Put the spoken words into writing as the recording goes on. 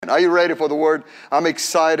Are you ready for the word? I'm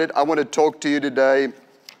excited. I want to talk to you today.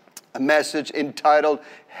 A message entitled,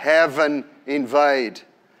 Heaven Invade.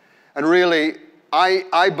 And really,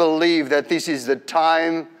 I believe that this is the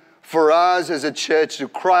time for us as a church to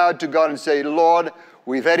cry out to God and say, Lord,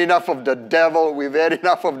 we've had enough of the devil. We've had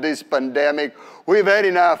enough of this pandemic. We've had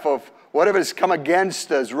enough of whatever has come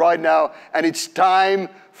against us right now. And it's time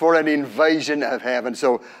for an invasion of heaven.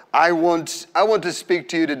 So I want to speak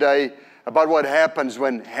to you today about what happens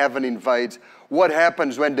when heaven invades. What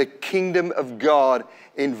happens when the kingdom of God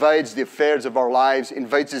invades the affairs of our lives,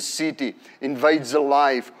 invades a city, invades a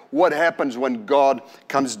life. What happens when God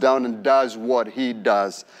comes down and does what He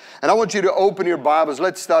does? And I want you to open your Bibles.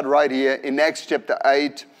 Let's start right here in Acts chapter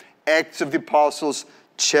 8. Acts of the Apostles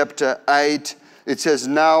chapter 8. It says,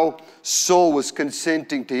 now Saul was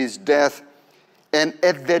consenting to his death, and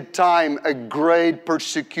at that time a great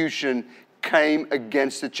persecution came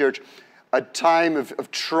against the church. A time of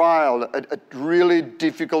trial, a really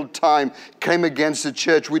difficult time came against the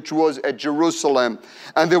church, which was at Jerusalem.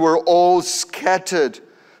 And they were all scattered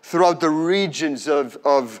throughout the regions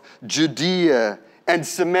of Judea and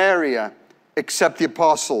Samaria, except the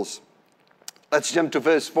apostles. Let's jump to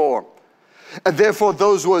verse 4. And therefore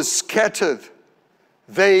those who were scattered,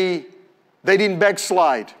 they didn't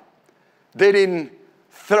backslide. They didn't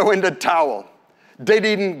throw in the towel. They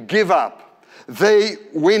didn't give up. They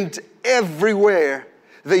went everywhere.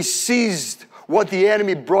 They seized what the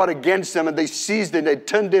enemy brought against them, and they seized it and they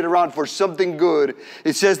turned it around for something good.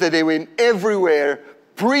 It says that they went everywhere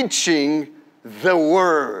preaching the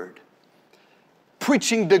word,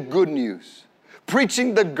 preaching the good news,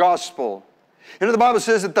 preaching the gospel. You know, the Bible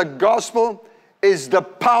says that the gospel is the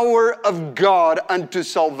power of God unto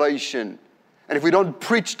salvation. And if we don't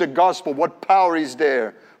preach the gospel, what power is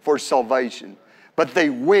there for salvation? But they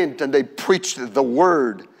went and they preached the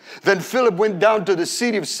word. Then Philip went down to the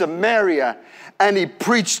city of Samaria and he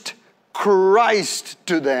preached Christ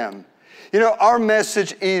to them. You know, our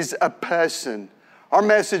message is a person. Our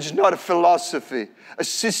message is not a philosophy, a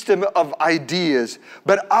system of ideas,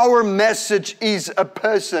 but our message is a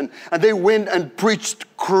person. And they went and preached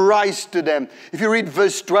Christ to them. If you read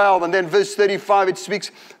verse 12 and then verse 35, it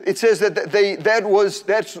says that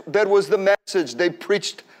that was the message. They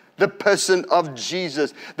preached the person of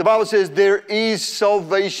Jesus. The Bible says there is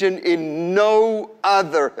salvation in no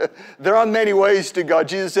other. There are many ways to God.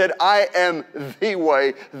 Jesus said, I am the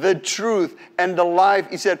way, the truth, and the life.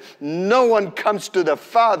 He said, no one comes to the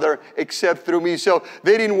Father except through me. So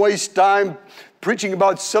they didn't waste time preaching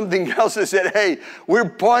about something else. They said, hey, we're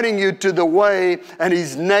pointing you to the way, and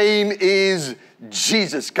His name is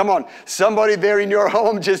Jesus. Come on, somebody there in your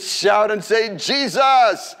home, just shout and say,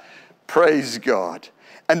 Jesus. Praise God.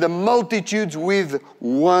 And the multitudes with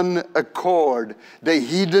one accord, they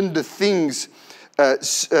heeded the things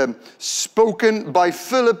spoken by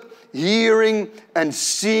Philip, hearing and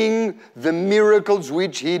seeing the miracles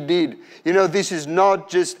which he did. You know, this is not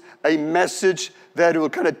just a message that will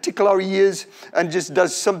kind of tickle our ears and just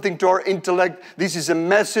does something to our intellect. This is a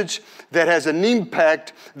message that has an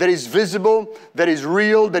impact, that is visible, that is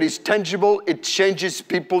real, that is tangible. It changes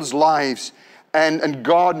people's lives. And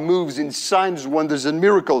God moves in signs, wonders, and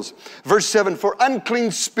miracles. Verse 7, for unclean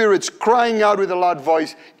spirits crying out with a loud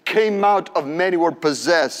voice came out of men who were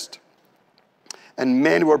possessed. And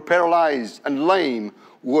men who were paralyzed and lame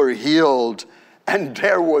were healed. And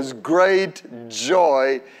there was great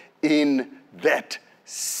joy in that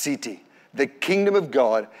city. The kingdom of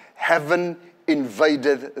God, heaven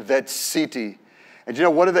invaded that city. And you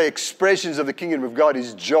know, one of the expressions of the kingdom of God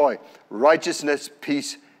is joy, righteousness,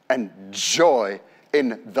 peace, and joy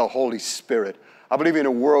in the Holy Spirit. I believe we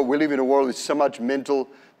live in a world with so much mental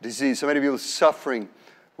disease, so many people suffering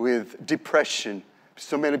with depression,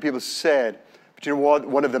 so many people sad. But you know what?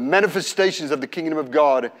 One of the manifestations of the kingdom of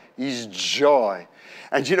God is joy.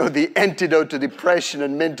 And you know, the antidote to depression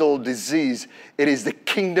and mental disease, it is the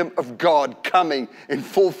kingdom of God coming in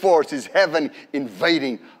full force, is heaven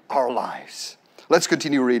invading our lives. Let's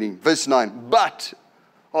continue reading. Verse 9. But,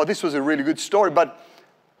 this was a really good story, but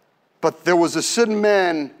there was a certain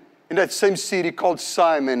man in that same city called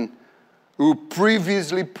Simon who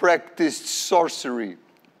previously practiced sorcery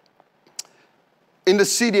in the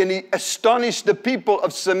city, and he astonished the people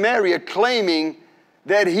of Samaria, claiming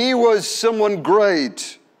that he was someone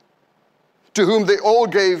great, to whom they all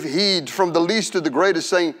gave heed, from the least to the greatest,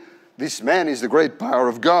 saying, this man is the great power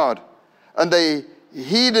of God. And they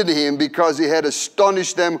heeded him because he had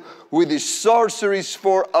astonished them with his sorceries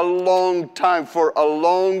for a long time. For a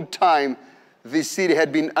long time, this city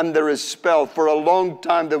had been under a spell. For a long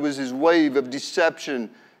time, there was this wave of deception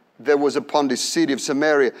that was upon the city of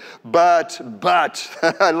Samaria. But,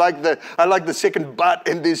 I like the second but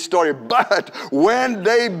in this story. But when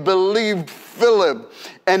they believed Philip,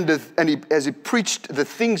 as he preached the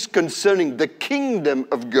things concerning the kingdom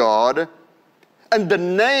of God and the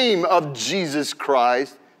name of Jesus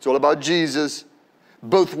Christ, it's all about Jesus,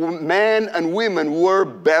 both men and women were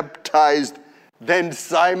baptized. Then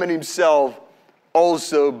Simon himself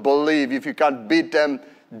also believed. If you can't beat them,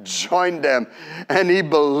 join them. And he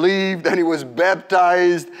believed, and he was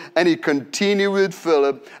baptized, and he continued with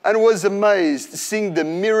Philip, and was amazed, seeing the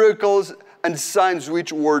miracles and signs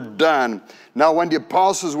which were done. Now when the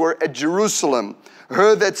apostles were at Jerusalem,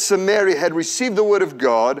 heard that Samaria had received the word of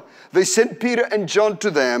God, they sent Peter and John to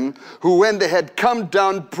them, who when they had come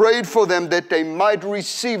down, prayed for them that they might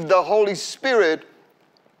receive the Holy Spirit.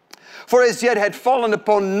 For as yet had fallen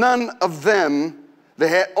upon none of them. They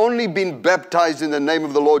had only been baptized in the name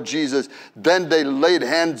of the Lord Jesus. Then they laid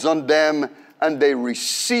hands on them and they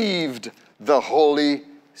received the Holy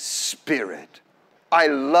Spirit. I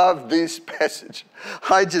love this passage.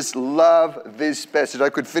 I just love this passage. I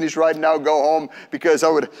could finish right now, go home, because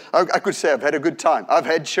I could say I've had a good time. I've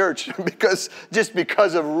had church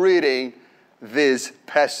because of reading this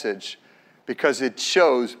passage, because it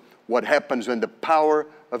shows what happens when the power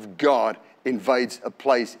of God invades a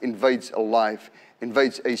place, invades a life,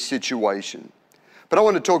 invades a situation. But I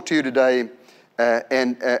want to talk to you today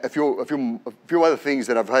and a few other things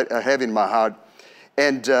that I have in my heart.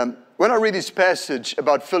 And when I read this passage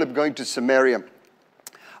about Philip going to Samaria,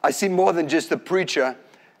 I see more than just a preacher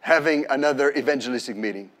having another evangelistic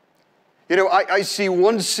meeting. You know, I see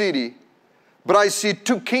one city, but I see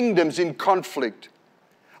two kingdoms in conflict.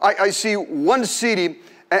 I see one city,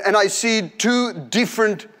 and I see two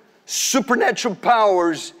different supernatural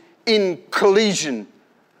powers in collision.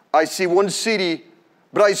 I see one city,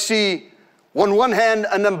 but I see on one hand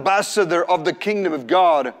an ambassador of the kingdom of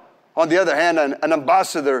God, on the other hand an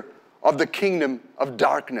ambassador of the kingdom of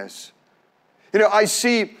darkness. You know, I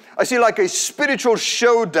see like a spiritual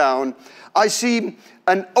showdown. I see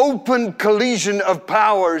an open collision of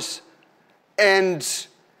powers, and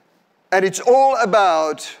it's all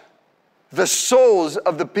about the souls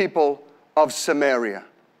of the people of Samaria.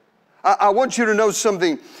 I want you to know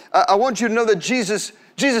something. I want you to know that Jesus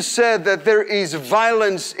said that there is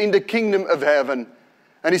violence in the kingdom of heaven.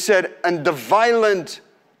 And he said, and the violent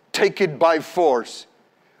take it by force.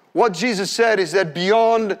 What Jesus said is that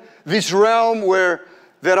beyond this realm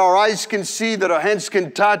that our eyes can see, that our hands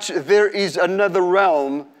can touch, there is another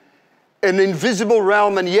realm, an invisible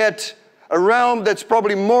realm, and yet a realm that's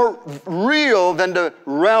probably more real than the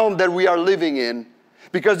realm that we are living in.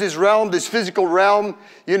 Because this realm, this physical realm,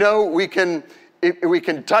 you know, we can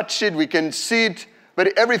touch it, we can see it,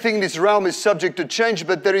 but everything in this realm is subject to change.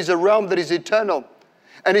 But there is a realm that is eternal.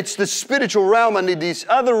 And it's the spiritual realm, and in this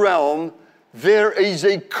other realm, there is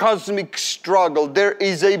a cosmic struggle. There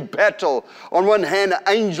is a battle. On one hand,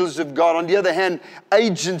 angels of God. On the other hand,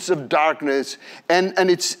 agents of darkness. And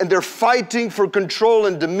they're fighting for control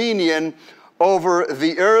and dominion over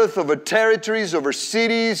the earth, over territories, over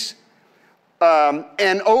cities,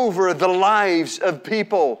 and over the lives of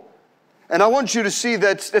people. And I want you to see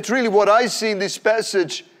that's really what I see in this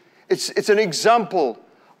passage. It's an example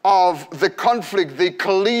of the conflict, the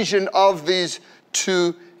collision of these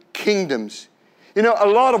two kingdoms. You know, a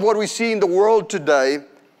lot of what we see in the world today,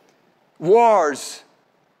 wars,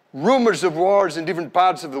 rumors of wars in different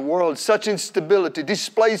parts of the world, such instability,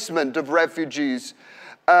 displacement of refugees,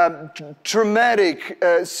 traumatic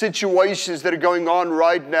situations that are going on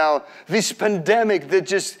right now, this pandemic that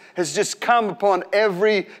has just come upon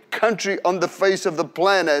every country on the face of the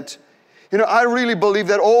planet. You know, I really believe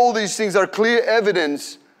that all these things are clear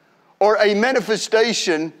evidence or a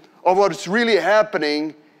manifestation of what's really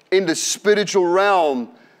happening in the spiritual realm.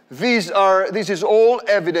 This is all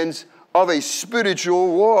evidence of a spiritual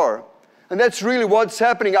war. And that's really what's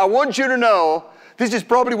happening. I want you to know, this is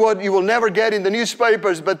probably what you will never get in the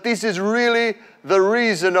newspapers, but this is really the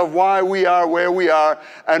reason of why we are where we are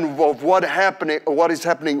and of what is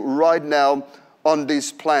happening right now on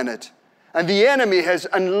this planet. And the enemy has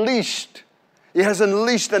unleashed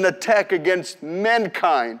an attack against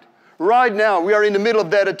mankind. Right now, we are in the middle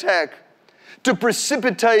of that attack to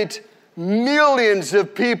precipitate millions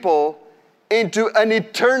of people into an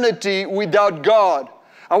eternity without God.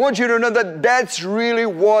 I want you to know that that's really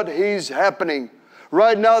what is happening.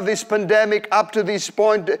 Right now, this pandemic, up to this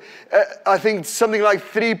point, I think something like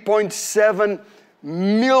 3.7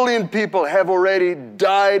 million people have already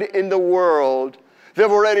died in the world. They've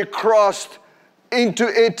already crossed into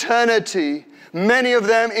eternity. many of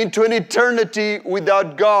them into an eternity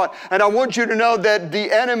without God. And I want you to know that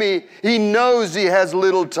the enemy, he knows he has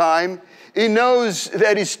little time. He knows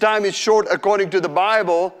that his time is short according to the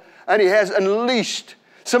Bible, and he has unleashed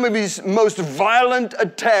some of his most violent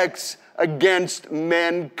attacks against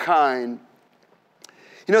mankind.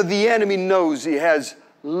 You know, the enemy knows he has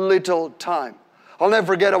little time. I'll never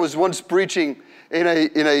forget, I was once preaching in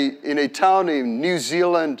a town in New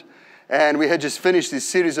Zealand, and we had just finished this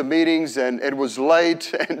series of meetings, and it was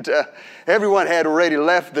late, and everyone had already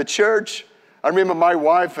left the church. I remember my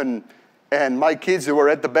wife and my kids, they were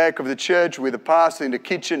at the back of the church with the pastor in the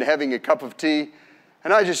kitchen having a cup of tea.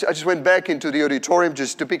 And I just went back into the auditorium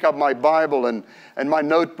just to pick up my Bible and my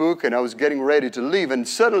notebook, and I was getting ready to leave. And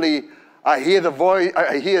suddenly I hear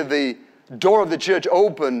the door of the church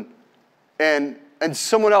open, and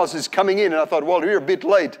someone else is coming in. And I thought, well, we're a bit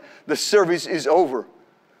late. The service is over.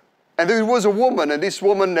 And there was a woman, and this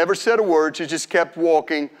woman never said a word. She just kept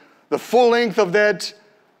walking the full length of that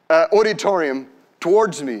auditorium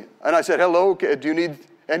towards me. And I said, hello, do you need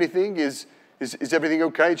anything? Is everything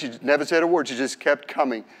okay? She never said a word. She just kept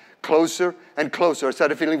coming closer and closer. I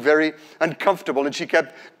started feeling very uncomfortable, and she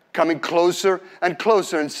kept coming closer and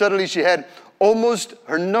closer. And suddenly she had almost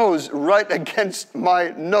her nose right against my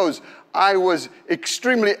nose. I was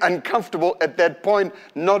extremely uncomfortable at that point,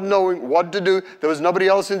 not knowing what to do. There was nobody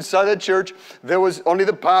else inside the church. There was only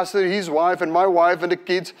the pastor, his wife, and my wife, and the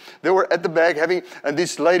kids. They were at the back and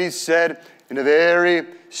this lady said, in a very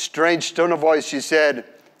strange tone of voice, she said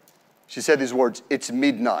these words, "It's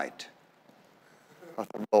midnight." I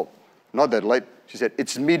thought, well, not that late. She said,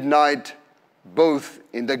 "It's midnight both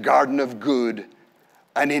in the garden of good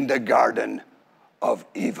and in the garden of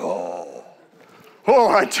evil." Oh,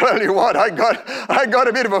 I tell you what, I got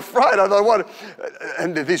a bit of a fright. I thought, what?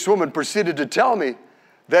 And this woman proceeded to tell me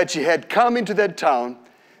that she had come into that town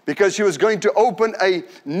because she was going to open a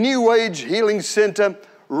New Age healing center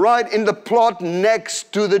right in the plot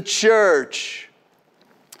next to the church.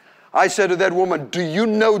 I said to that woman, "Do you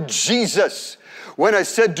know Jesus?" When I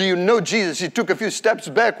said, "Do you know Jesus?" she took a few steps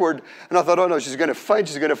backward, and I thought, oh no, she's going to faint,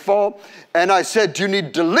 she's going to fall. And I said, "Do you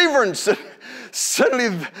need deliverance?"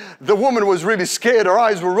 Suddenly, the woman was really scared. Her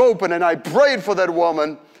eyes were open, and I prayed for that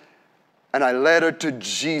woman, and I led her to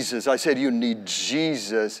Jesus. I said, "You need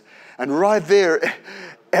Jesus." And right there,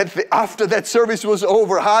 after that service was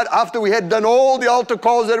over, after we had done all the altar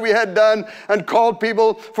calls that we had done and called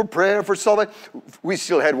people for prayer, for salvation, we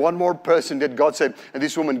still had one more person that God saved, and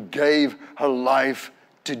this woman gave her life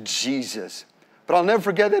to Jesus. But I'll never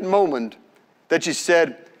forget that moment that she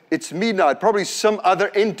said, "It's midnight." Probably some other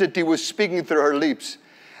entity was speaking through her lips.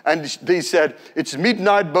 And they said, "It's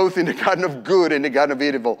midnight both in the garden of good and the garden of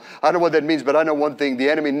evil." I don't know what that means, but I know one thing. The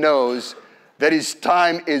enemy knows that his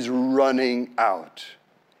time is running out.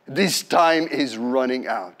 This time is running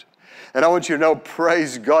out. And I want you to know,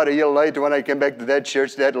 praise God, a year later when I came back to that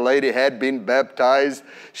church, that lady had been baptized.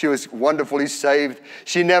 She was wonderfully saved.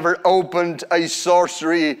 She never opened a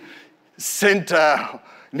sorcery center,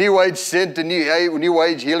 New Age center, New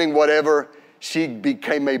Age healing, whatever. She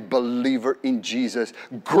became a believer in Jesus.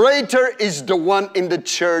 Greater is the one in the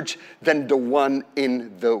church than the one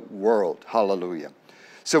in the world. Hallelujah.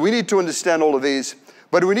 So we need to understand all of these,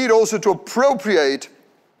 but we need also to appropriate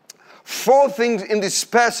 4 things in this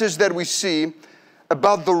passage that we see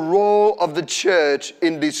about the role of the church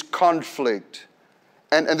in this conflict.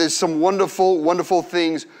 And there's some wonderful, wonderful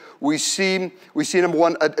things we see. We see, number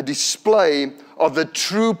one, a display of the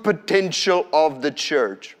true potential of the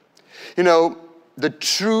church. You know, the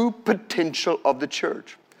true potential of the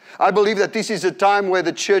church. I believe that this is a time where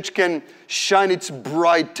the church can shine its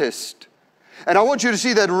brightest. And I want you to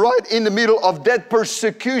see that right in the middle of that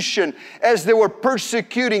persecution, as they were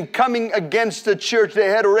persecuting, coming against the church. They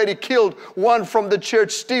had already killed one from the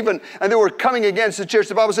church, Stephen, and they were coming against the church.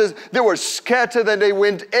 The Bible says they were scattered and they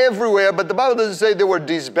went everywhere, but the Bible doesn't say they were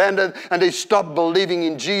disbanded and they stopped believing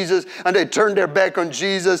in Jesus and they turned their back on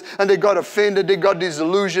Jesus and they got offended, they got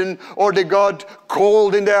disillusioned, or they got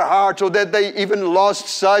cold in their heart, or that they even lost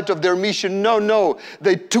sight of their mission. No,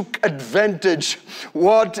 they took advantage.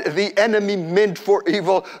 What the enemy meant for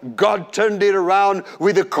evil, God turned it around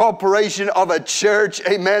with the cooperation of a church,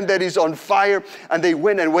 amen, that is on fire. And they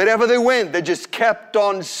went, and wherever they went, they just kept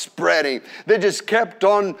on spreading. They just kept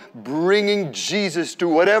on bringing Jesus to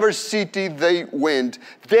whatever city they went.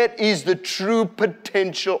 That is the true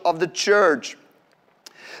potential of the church.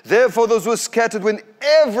 Therefore, those who were scattered went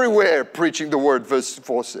everywhere preaching the word, verse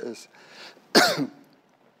 4 says.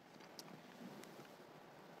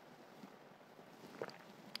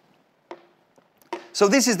 So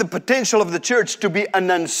this is the potential of the church to be an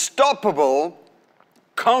unstoppable,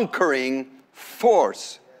 conquering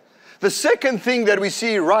force. The second thing that we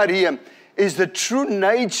see right here is the true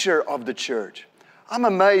nature of the church. I'm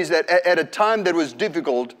amazed that at a time that was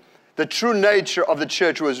difficult, the true nature of the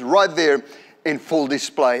church was right there in full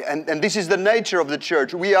display. And this is the nature of the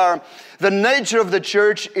church. The nature of the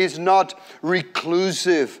church is not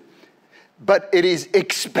reclusive, but it is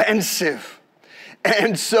expansive.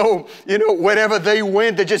 And so, wherever they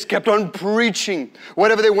went, they just kept on preaching.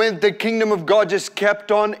 Wherever they went, the kingdom of God just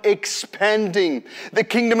kept on expanding. The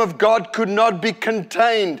kingdom of God could not be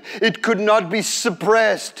contained. It could not be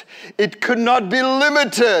suppressed. It could not be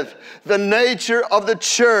limited. The nature of the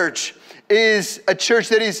church is a church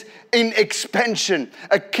that is in expansion,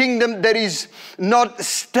 a kingdom that is not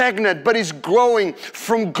stagnant, but is growing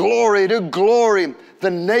from glory to glory.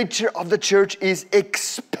 The nature of the church is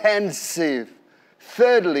expansive.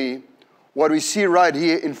 Thirdly, what we see right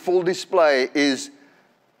here in full display is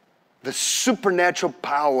the supernatural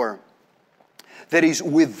power that is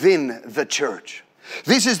within the church.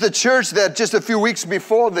 This is the church that just a few weeks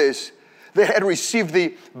before this, they had received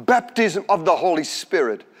the baptism of the Holy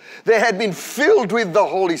Spirit. They had been filled with the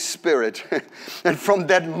Holy Spirit. And from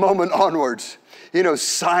that moment onwards,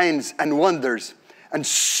 signs and wonders and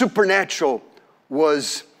supernatural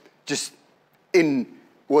was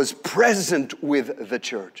present with the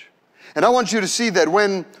church. And I want you to see that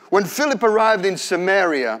when Philip arrived in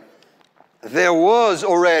Samaria, there was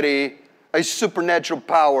already a supernatural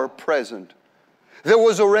power present. There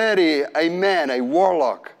was already a man, a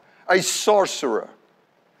warlock, a sorcerer.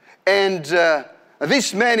 And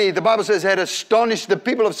this man, the Bible says, had astonished the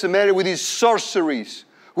people of Samaria with his sorceries,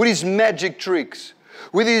 with his magic tricks,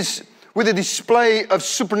 with a display of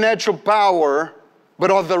supernatural power,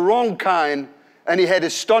 but of the wrong kind. And he had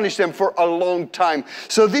astonished them for a long time.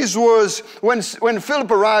 So this was, when Philip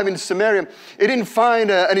arrived in Samaria, he didn't find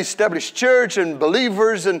an established church and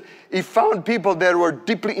believers, and he found people that were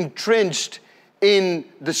deeply entrenched in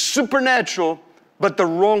the supernatural, but the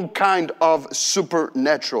wrong kind of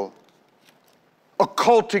supernatural.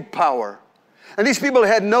 Occultic power. And these people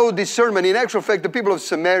had no discernment. In actual fact, the people of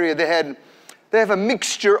Samaria, they have a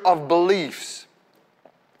mixture of beliefs.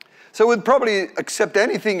 So would probably accept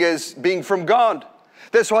anything as being from God.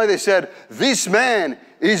 That's why they said, this man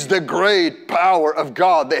is the great power of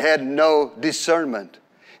God. They had no discernment.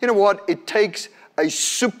 You know what? It takes a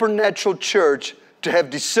supernatural church to have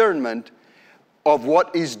discernment of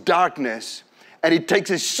what is darkness. And it takes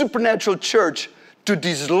a supernatural church to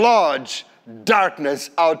dislodge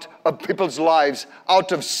darkness out of people's lives,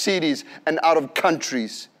 out of cities, and out of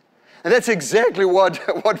countries. And that's exactly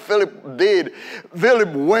what Philip did.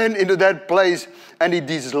 Philip went into that place and he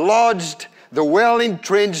dislodged the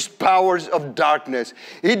well-entrenched powers of darkness.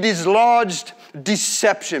 He dislodged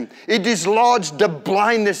deception. He dislodged the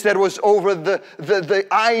blindness that was over the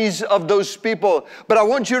eyes of those people. But I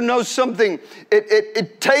want you to know something.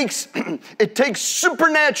 It takes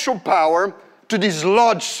supernatural power to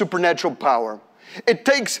dislodge supernatural power. It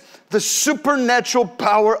takes the supernatural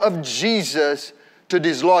power of Jesus to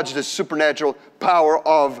dislodge the supernatural power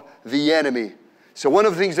of the enemy. So one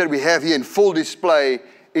of the things that we have here in full display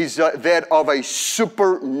is that of a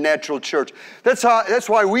supernatural church. That's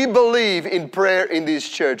why we believe in prayer in this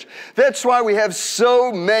church. That's why we have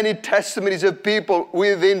so many testimonies of people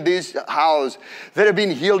within this house that have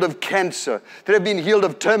been healed of cancer, that have been healed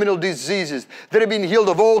of terminal diseases, that have been healed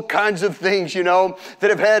of all kinds of things, that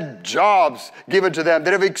have had jobs given to them,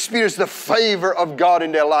 that have experienced the favor of God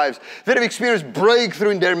in their lives, that have experienced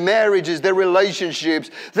breakthrough in their marriages, their relationships,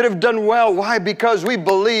 that have done well. Why? Because we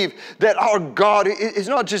believe that our God is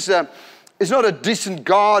not just it's not a distant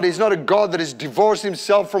God. He's not a God that has divorced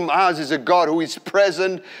himself from us. He's a God who is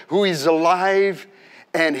present, who is alive,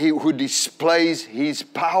 and who displays his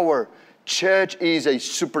power. Church is a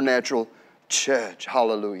supernatural church.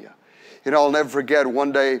 Hallelujah. I'll never forget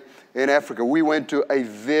one day in Africa, we went to a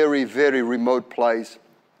very, very remote place.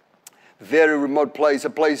 Very remote place,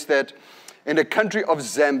 a place that in the country of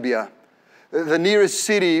Zambia. The nearest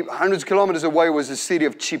city, hundreds of kilometers away, was the city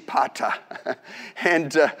of Chipata.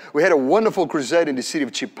 And we had a wonderful crusade in the city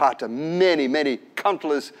of Chipata. Many,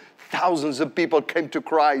 countless thousands of people came to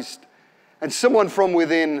Christ. And someone from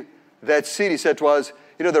within that city said to us,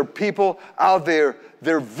 there are people out there,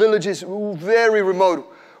 there are villages very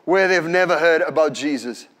remote where they've never heard about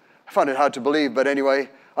Jesus. I found it hard to believe, but anyway,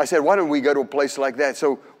 I said, why don't we go to a place like that?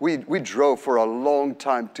 So we drove for a long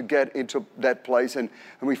time to get into that place, and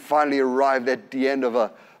we finally arrived at the end of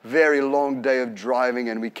a very long day of driving,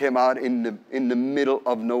 and we came out in the middle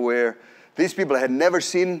of nowhere. These people had never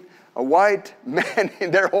seen a white man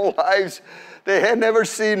in their whole lives. They had never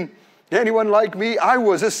seen anyone like me. I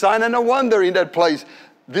was a sign and a wonder in that place.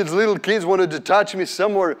 these little kids wanted to touch me.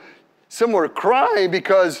 Some were crying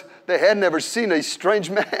because they had never seen a strange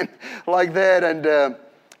man like that.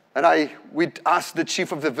 And we asked the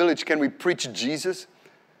chief of the village, can we preach Jesus?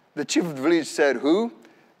 The chief of the village said, who?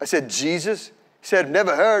 I said, Jesus. He said,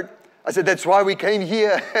 never heard. I said, that's why we came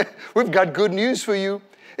here. We've got good news for you.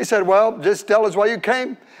 He said, well, just tell us why you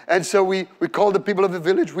came. And so we called the people of the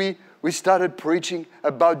village. We started preaching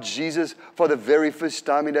about Jesus for the very first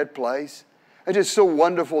time in that place. It's just so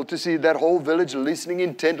wonderful to see that whole village listening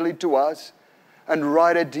intently to us. And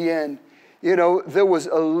right at the end, there was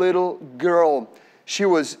a little girl. She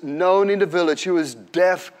was known in the village. She was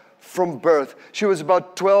deaf from birth. She was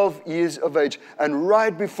about 12 years of age. And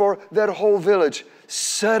right before that whole village,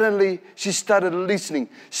 suddenly she started listening.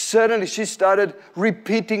 Suddenly she started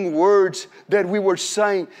repeating words that we were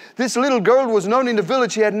saying. This little girl was known in the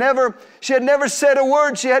village. She had never said a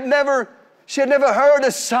word. She had never heard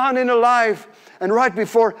a sound in her life. And right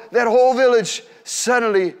before that whole village,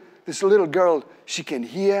 suddenly this little girl, she can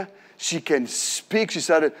hear, she can speak. She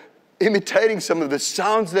started imitating some of the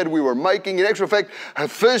sounds that we were making. In actual fact, her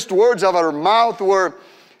first words of her mouth were,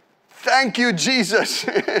 thank you, Jesus.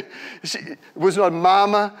 It was not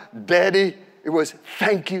mama, daddy. It was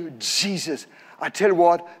thank you, Jesus. I tell you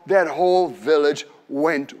what, that whole village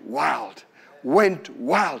went wild.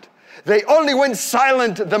 They only went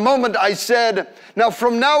silent the moment I said, now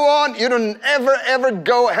from now on, you don't ever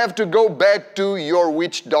have to go back to your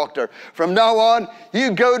witch doctor. From now on,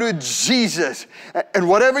 you go to Jesus. And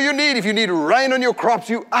whatever you need, if you need rain on your crops,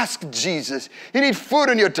 you ask Jesus. You need food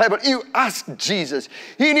on your table, you ask Jesus.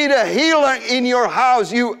 You need a healer in your house,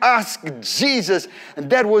 you ask Jesus. And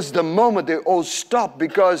that was the moment they all stopped,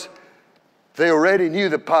 because they already knew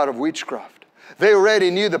the power of witchcraft. They already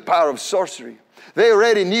knew the power of sorcery. They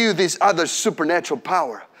already knew this other supernatural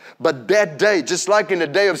power. But that day, just like in the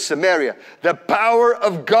day of Samaria, the power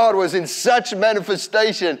of God was in such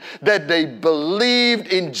manifestation that they believed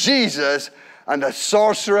in Jesus, and the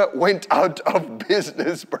sorcerer went out of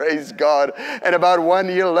business, praise God. And about 1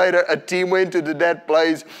 year later, a team went to that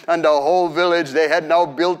place, and the whole village, they had now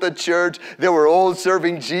built a church. They were all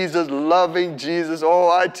serving Jesus, loving Jesus.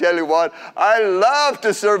 Oh, I tell you what, I love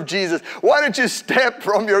to serve Jesus. Why don't you step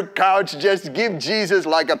from your couch, just give Jesus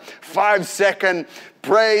like a 5-second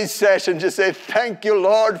praise session. Just say, thank you,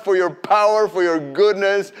 Lord, for your power, for your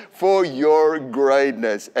goodness, for your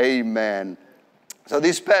greatness. Amen. So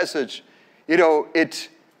this passage, it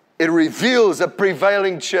reveals a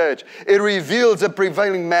prevailing church. It reveals a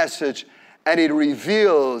prevailing message. And it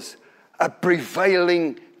reveals a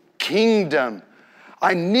prevailing kingdom.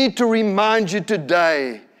 I need to remind you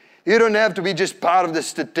today, you don't have to be just part of the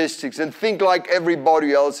statistics and think like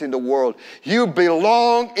everybody else in the world. You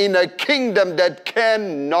belong in a kingdom that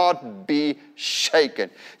cannot be shaken.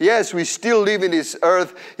 Yes, we still live in this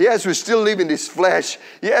earth. Yes, we still live in this flesh.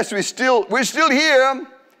 Yes, we're still here.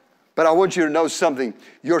 But I want you to know something.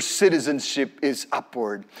 Your citizenship is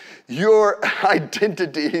upward. Your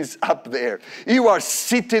identity is up there. You are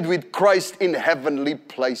seated with Christ in heavenly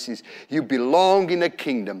places. You belong in a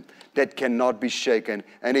kingdom that cannot be shaken,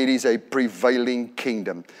 and it is a prevailing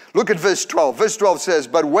kingdom. Look at verse 12. Verse 12 says,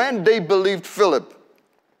 but when they believed Philip,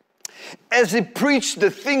 as he preached the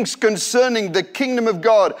things concerning the kingdom of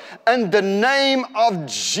God and the name of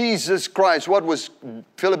Jesus Christ. What was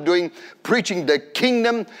Philip doing? Preaching the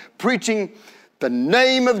kingdom, preaching the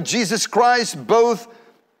name of Jesus Christ. Both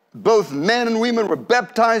men and women were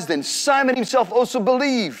baptized, and Simon himself also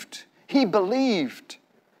believed. He believed.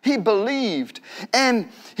 And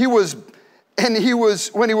when he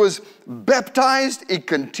was baptized, he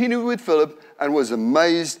continued with Philip and was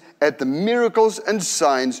amazed at the miracles and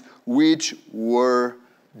signs which were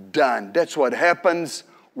done. That's what happens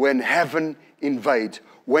when heaven invades,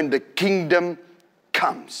 when the kingdom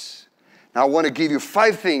comes. Now I want to give you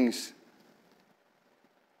 5 things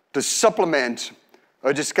to supplement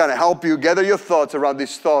or just kind of help you gather your thoughts around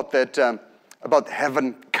this thought that about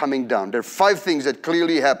heaven coming down. There are 5 things that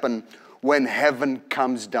clearly happen when heaven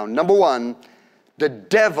comes down. Number 1, the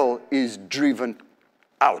devil is driven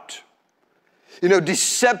out.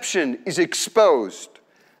 Deception is exposed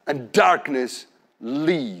and darkness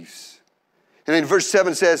leaves. And in verse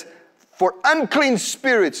 7 says, for unclean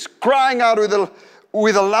spirits crying out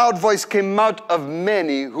with a loud voice came out of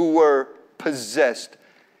many who were possessed.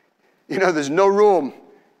 There's no room.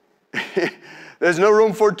 There's no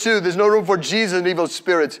room for 2. There's no room for Jesus and evil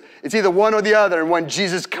spirits. It's either one or the other. And when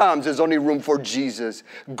Jesus comes, there's only room for Jesus.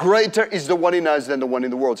 Greater is the one in us than the one in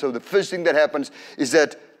the world. So the first thing that happens is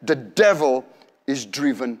that the devil is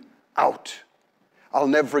driven out. I'll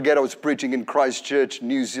never forget, I was preaching in Christchurch,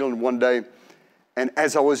 New Zealand one day. And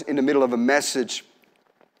as I was in the middle of a message,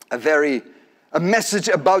 a message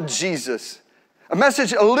about Jesus. A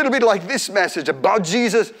message a little bit like this message about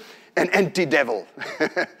Jesus, an anti-devil.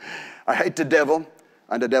 I hate the devil,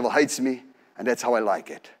 and the devil hates me, and that's how I like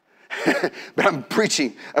it. But I'm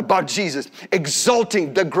preaching about Jesus,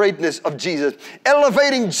 exalting the greatness of Jesus,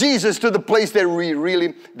 elevating Jesus to the place that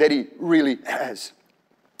he really has.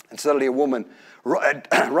 And suddenly a woman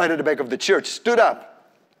right at the back of the church stood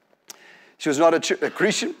up. She was not a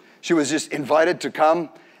Christian. She was just invited to come.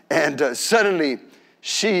 And suddenly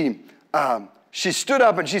she stood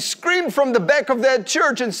up and she screamed from the back of that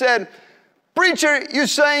church and said, "Preacher, you're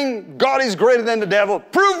saying God is greater than the devil.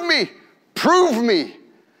 Prove me. Prove me."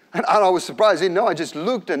 And I was surprised. I didn't know. I just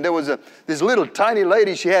looked, and there was this little tiny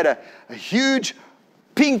lady. She had a huge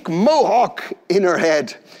pink mohawk in her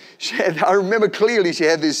head. I remember clearly, she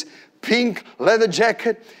had this pink leather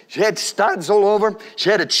jacket. She had studs all over. She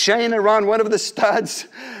had a chain around one of the studs.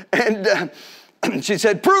 And she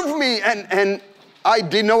said, "Prove me." And I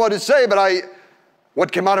didn't know what to say, but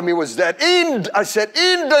what came out of me was that, I said,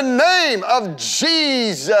 "In the name of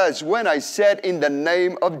Jesus." When I said, "In the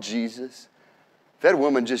name of Jesus," that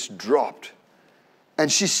woman just dropped.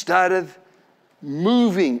 And she started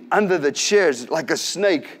moving under the chairs like a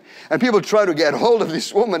snake. And people tried to get hold of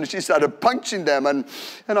this woman, and she started punching them. And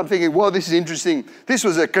I'm thinking, well, this is interesting. This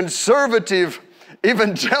was a conservative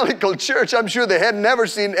evangelical church. I'm sure they had never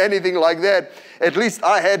seen anything like that. At least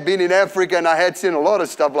I had been in Africa, and I had seen a lot of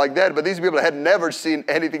stuff like that, but these people had never seen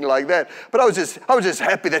anything like that. But I was just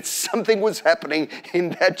happy that something was happening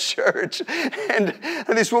in that church. And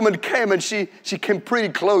this woman came, and she came pretty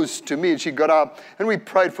close to me, and she got up, and we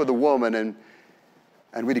prayed for the woman,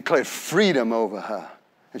 and we declared freedom over her.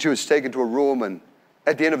 And she was taken to a room, and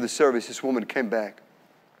at the end of the service, this woman came back.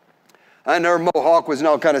 And her mohawk was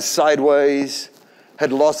now kind of sideways,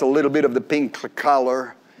 had lost a little bit of the pink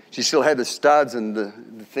color. She still had the studs and the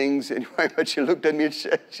things anyway, but she looked at me and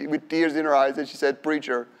she with tears in her eyes, and she said,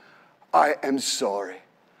 "Preacher, I am sorry.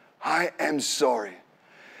 I am sorry."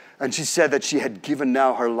 And she said that she had given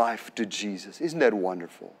now her life to Jesus. Isn't that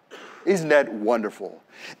wonderful? Isn't that wonderful?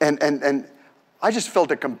 And I just felt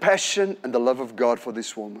the compassion and the love of God for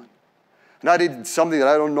this woman. And I did something that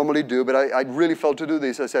I don't normally do, but I really felt to do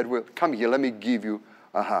this. I said, "Well, come here, let me give you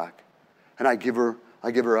a hug." And I give her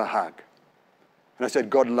a hug. And I said,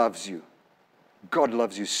 "God loves you. God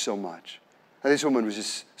loves you so much." And this woman was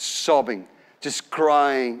just sobbing, just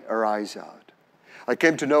crying her eyes out. I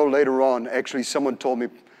came to know later on, actually someone told me,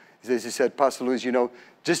 he said, "Pastor Luis,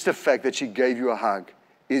 just the fact that she gave you a hug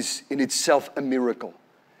is in itself a miracle.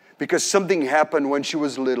 Because something happened when she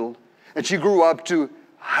was little, and she grew up to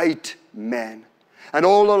hate men. And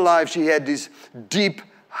all her life she had this deep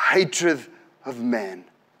hatred of men.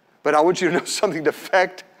 But I want you to know something. The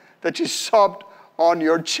fact that she sobbed on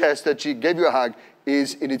your chest, that she gave you a hug,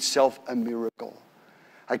 is in itself a miracle."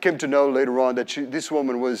 I came to know later on that this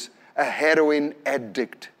woman was a heroin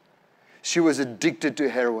addict. She was addicted to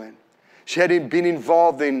heroin. She had been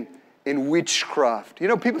involved in witchcraft.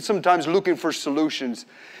 People sometimes looking for solutions.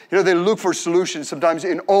 They look for solutions sometimes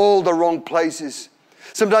in all the wrong places.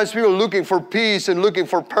 Sometimes people are looking for peace and looking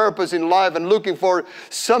for purpose in life and looking for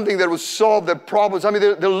something that will solve their problems. I mean,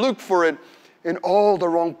 they look for it in all the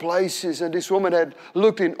wrong places. And this woman had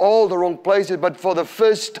looked in all the wrong places, but for the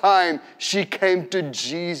first time, she came to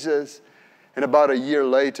Jesus. And about a year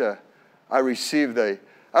later, I received the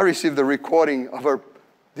recording of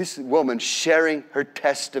this woman sharing her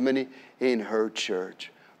testimony in her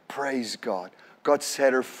church. Praise God. God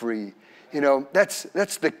set her free.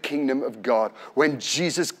 That's the kingdom of God. When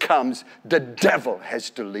Jesus comes, the devil has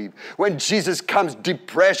to leave. When Jesus comes,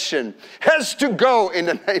 depression has to go in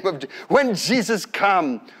the name of Jesus. When Jesus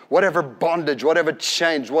comes, whatever bondage, whatever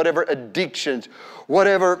change, whatever addictions,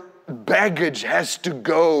 whatever baggage has to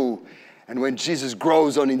go. And when Jesus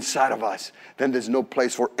grows on inside of us, then there's no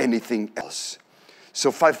place for anything else. So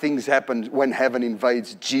 5 things happen when heaven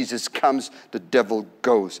invades. Jesus comes, the devil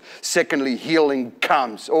goes. Secondly, healing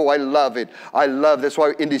comes. Oh, I love it. That's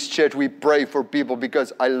why in this church we pray for people,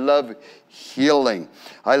 because I love healing.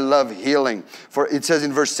 I love healing. For it says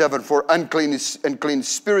in verse 7, "For unclean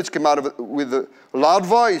spirits came out with a loud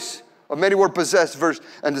voice. Many were possessed."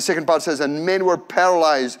 And the second part says, "And many were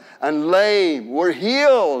paralyzed and lame were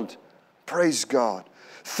healed." Praise God.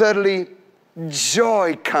 Thirdly,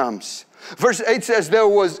 joy comes. Verse 8 says, "There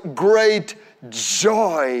was great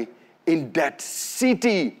joy in that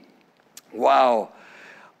city." Wow.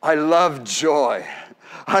 I love joy.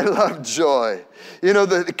 I love joy.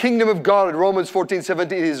 The kingdom of God in Romans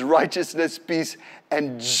 14:17 is righteousness, peace,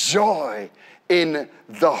 and joy in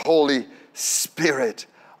the Holy Spirit.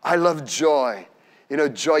 I love joy.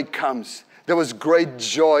 Joy comes. There was great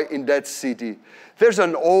joy in that city. There's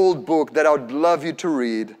an old book that I would love you to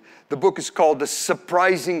read. The book is called The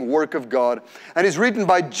Surprising Work of God, and it's written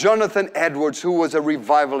by Jonathan Edwards, who was a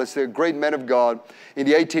revivalist, a great man of God in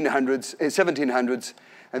the 1700s.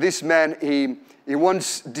 And this man, he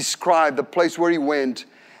once described the place where he went,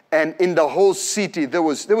 and in the whole city there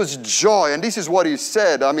was joy. And this is what he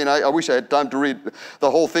said. I mean, I wish I had time to read the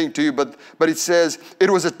whole thing to you, but it says, it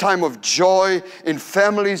was a time of joy in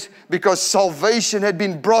families because salvation had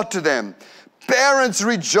been brought to them. Parents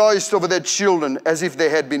rejoiced over their children as if they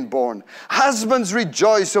had been born. Husbands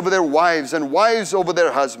rejoiced over their wives, and wives over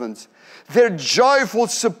their husbands. Their joyful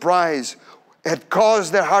surprise had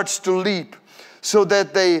caused their hearts to leap, so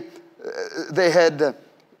that they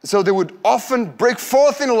would often break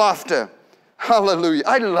forth in laughter. Hallelujah.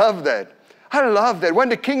 I love that. I love that. When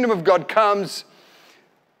the kingdom of God comes,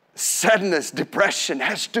 sadness, depression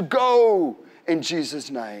has to go in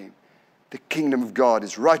Jesus' name. The kingdom of God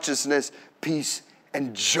is righteousness, peace,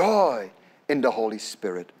 and joy in the Holy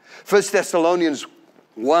Spirit. 1 Thessalonians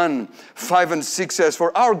 1, 5 and 6 says,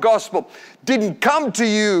 for our gospel didn't come to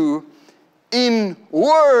you in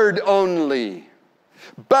word only,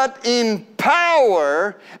 but in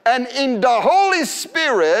power and in the Holy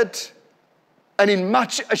Spirit and in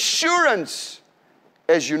much assurance,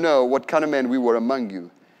 as you know what kind of men we were among you.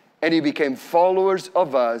 And you became followers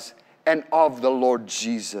of us and of the Lord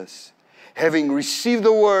Jesus, having received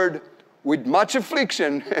the word with much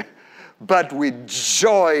affliction, but with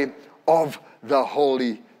joy of the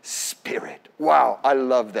Holy Spirit. Wow, I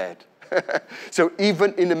love that. So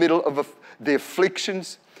even in the middle of the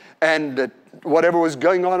afflictions and whatever was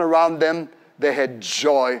going on around them, they had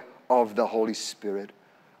joy of the Holy Spirit.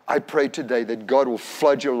 I pray today that God will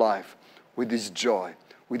flood your life with His joy,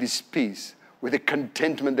 with His peace, with the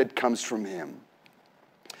contentment that comes from Him.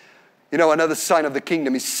 You know, another sign of the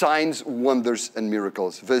kingdom is signs, wonders, and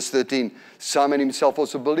miracles. Verse 13, Simon himself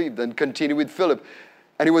also believed and continued with Philip.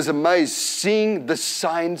 And he was amazed seeing the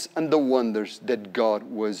signs and the wonders that God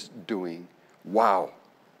was doing. Wow.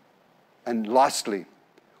 And lastly,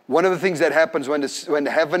 one of the things that happens when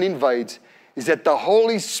heaven invades is that the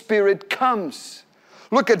Holy Spirit comes.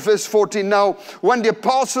 Look at verse 14. Now, when the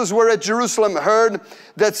apostles were at Jerusalem, heard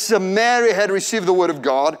that Samaria had received the word of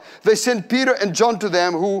God, they sent Peter and John to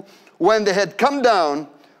them, who, when they had come down,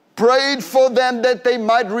 prayed for them that they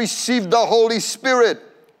might receive the Holy Spirit.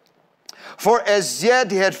 For as yet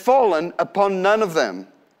he had fallen upon none of them.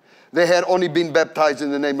 They had only been baptized in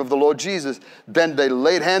the name of the Lord Jesus. Then they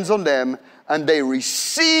laid hands on them, and they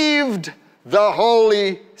received the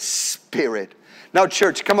Holy Spirit. Now,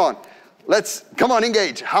 church, come on. Come on,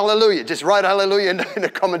 engage. Hallelujah. Just write hallelujah in the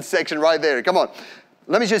comment section right there. Come on.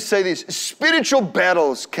 Let me just say this. Spiritual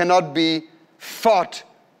battles cannot be fought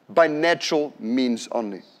by natural means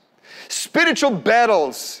only. Spiritual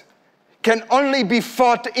battles can only be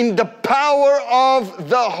fought in the power of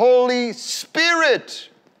the Holy Spirit.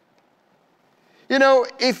 You know,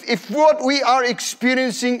 if what we are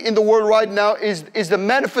experiencing in the world right now is the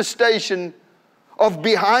manifestation of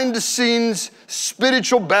behind the scenes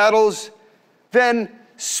spiritual battles, then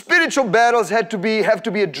spiritual battles have to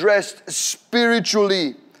be addressed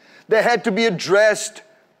spiritually. They had to be addressed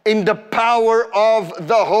in the power of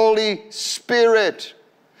the Holy Spirit.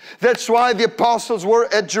 That's why the apostles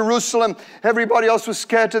were at Jerusalem. Everybody else was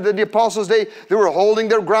scattered. The apostles, they were holding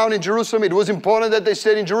their ground in Jerusalem. It was important that they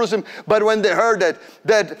stayed in Jerusalem. But when they heard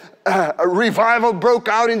that a revival broke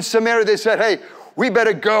out in Samaria, they said, hey, we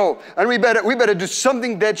better go, and we better do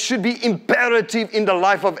something that should be imperative in the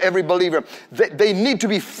life of every believer. They need to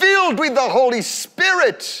be filled with the Holy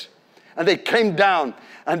Spirit. And they came down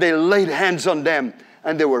and they laid hands on them,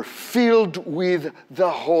 and they were filled with the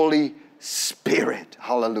Holy Spirit.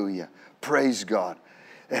 Hallelujah. Praise God.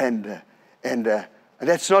 And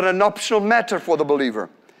that's not an optional matter for the believer.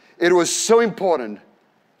 It was so important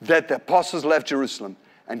that the apostles left Jerusalem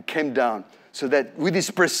and came down, so that with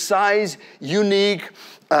this precise, unique,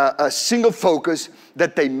 single focus,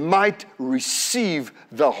 that they might receive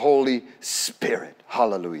the Holy Spirit.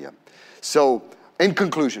 Hallelujah. So, in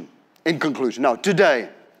conclusion, now today,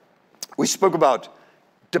 we spoke about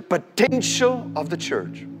the potential of the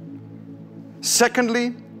church.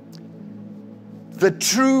 Secondly, the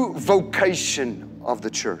true vocation of the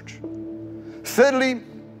church. Thirdly,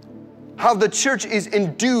 how the church is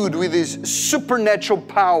endued with this supernatural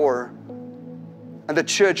power, and the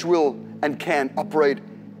church will and can operate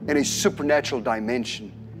in a supernatural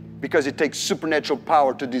dimension, because it takes supernatural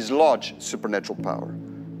power to dislodge supernatural power.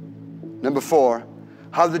 Number 4,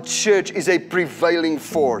 how the church is a prevailing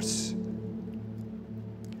force,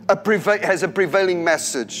 has a prevailing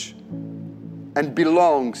message, and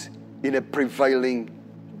belongs in a prevailing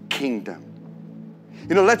kingdom.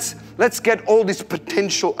 You know, let's get all this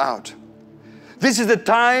potential out. This is the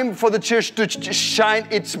time for the church to shine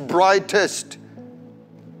its brightest,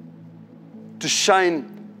 to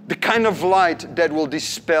shine the kind of light that will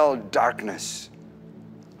dispel darkness.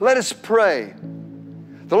 Let us pray.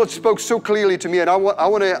 The Lord spoke so clearly to me, and I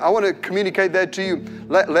want to communicate that to you.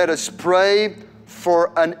 Let us pray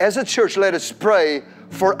as a church, let us pray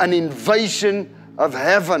for an invasion of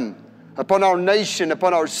heaven upon our nation,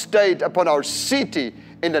 upon our state, upon our city,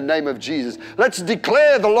 in the name of Jesus. Let's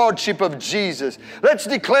declare the Lordship of Jesus. Let's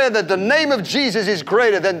declare that the name of Jesus is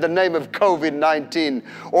greater than the name of COVID-19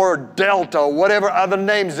 or Delta or whatever other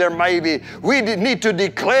names there may be. We need to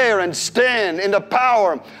declare and stand in the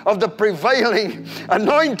power of the prevailing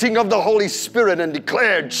anointing of the Holy Spirit and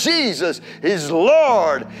declare Jesus is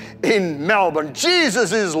Lord in Melbourne.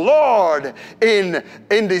 Jesus is Lord in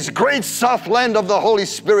this great soft land of the Holy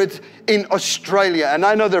Spirit in Australia. And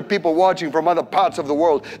I know there are people watching from other parts of the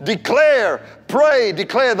world. Declare, pray,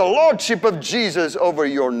 declare the Lordship of Jesus over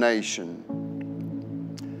your nation.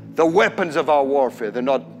 The weapons of our warfare, they're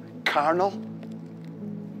not carnal,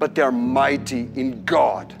 but they're mighty in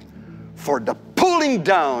God for the pulling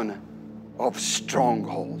down of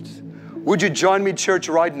strongholds. Would you join me, church,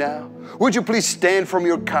 right now? Would you please stand from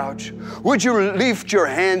your couch? Would you lift your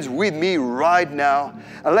hands with me right now?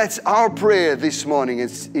 And our prayer this morning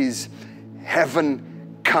is heaven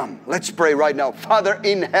come. Let's pray right now. Father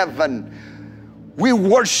in heaven, we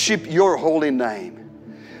worship your holy name.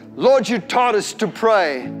 Lord, you taught us to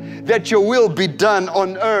pray that your will be done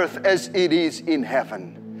on earth as it is in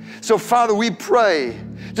heaven. So Father, we pray,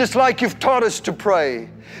 just like you've taught us to pray,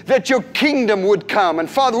 that your kingdom would come. And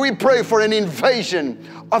Father, we pray for an invasion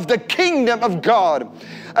of the kingdom of God,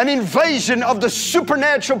 an invasion of the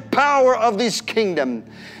supernatural power of this kingdom,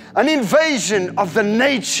 an invasion of the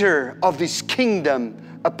nature of this kingdom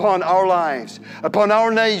upon our lives, upon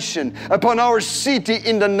our nation, upon our city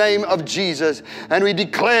in the name of Jesus. And we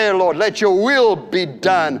declare, Lord, let your will be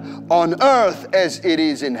done on earth as it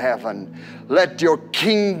is in heaven. Let your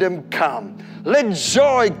kingdom come. Let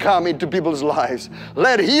joy come into people's lives.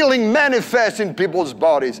 Let healing manifest in people's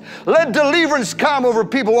bodies. Let deliverance come over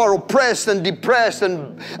people who are oppressed and depressed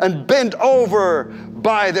and bent over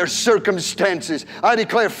by their circumstances. I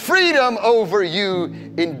declare freedom over you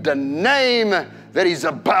in the name that is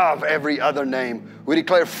above every other name. We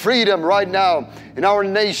declare freedom right now in our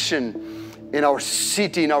nation, in our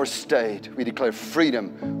city, in our state. We declare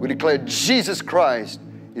freedom. We declare Jesus Christ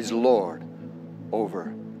is Lord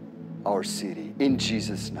over our city. In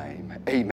Jesus' name, amen.